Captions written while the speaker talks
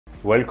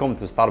Welcome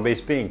to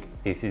Starbase Ping.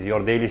 This is your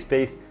daily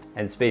space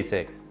and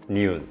SpaceX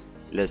news.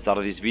 Let's start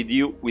this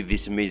video with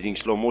this amazing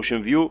slow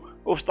motion view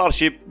of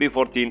Starship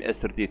B-14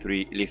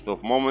 S-33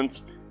 liftoff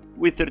moments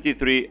with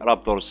 33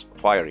 Raptors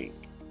firing.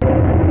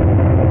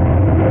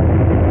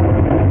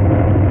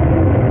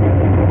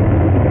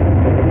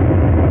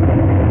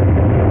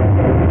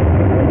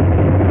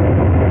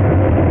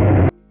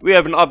 We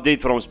have an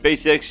update from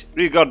SpaceX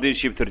regarding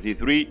Ship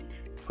 33.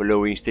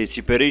 Following stage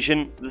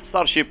separation, the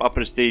Starship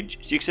upper stage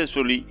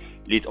successfully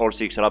lit all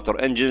 6 Raptor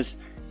engines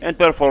and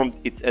performed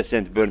its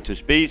ascent burn to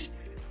space.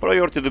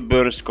 Prior to the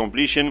burn's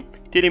completion,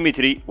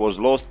 telemetry was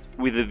lost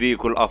with the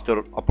vehicle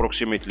after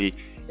approximately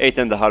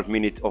 8.5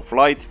 minutes of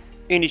flight.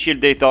 Initial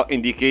data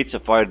indicates a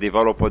fire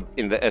developed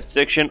in the aft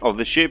section of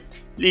the ship,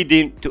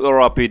 leading to a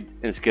rapid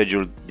and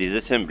scheduled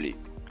disassembly.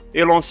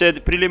 Elon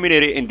said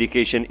preliminary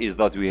indication is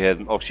that we had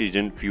an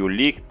oxygen fuel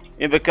leak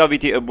in the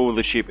cavity above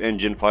the ship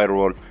engine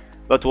firewall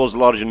that was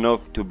large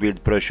enough to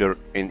build pressure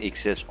in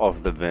excess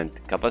of the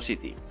vent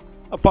capacity.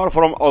 Apart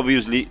from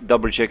obviously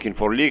double checking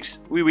for leaks,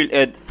 we will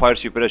add fire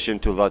suppression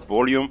to that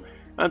volume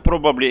and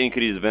probably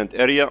increase vent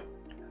area.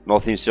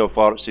 Nothing so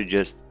far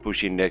suggests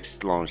pushing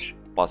next launch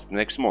past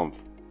next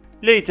month.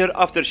 Later,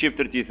 after Ship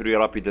 33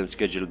 rapid and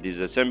scheduled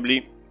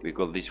disassembly, we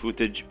got this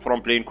footage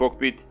from plane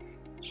cockpit.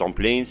 Some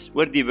planes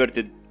were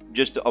diverted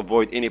just to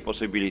avoid any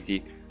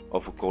possibility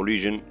of a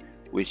collision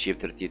with Ship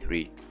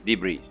 33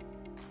 debris.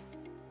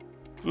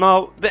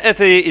 Now, the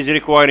FAA is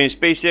requiring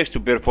SpaceX to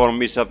perform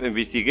Mishap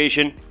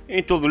Investigation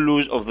into the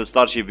loss of the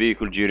Starship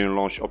vehicle during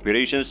launch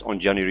operations on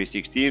January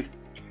 16th.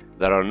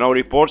 There are now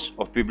reports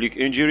of public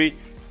injury,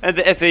 and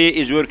the FAA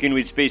is working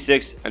with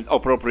SpaceX and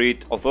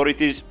appropriate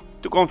authorities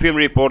to confirm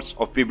reports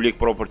of public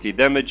property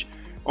damage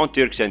on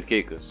Turks and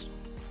Caicos.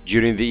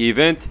 During the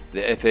event,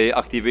 the FAA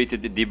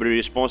activated the debris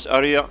response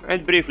area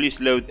and briefly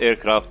slowed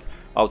aircraft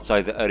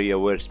outside the area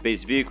where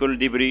space vehicle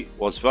debris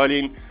was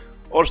falling,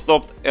 or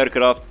stopped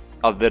aircraft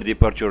at their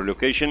departure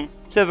location.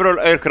 Several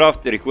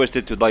aircraft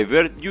requested to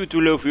divert due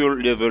to low fuel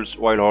levels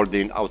while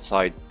holding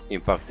outside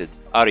impacted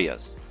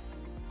areas.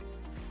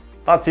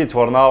 That's it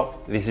for now.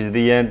 This is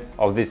the end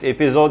of this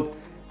episode.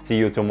 See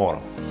you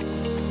tomorrow.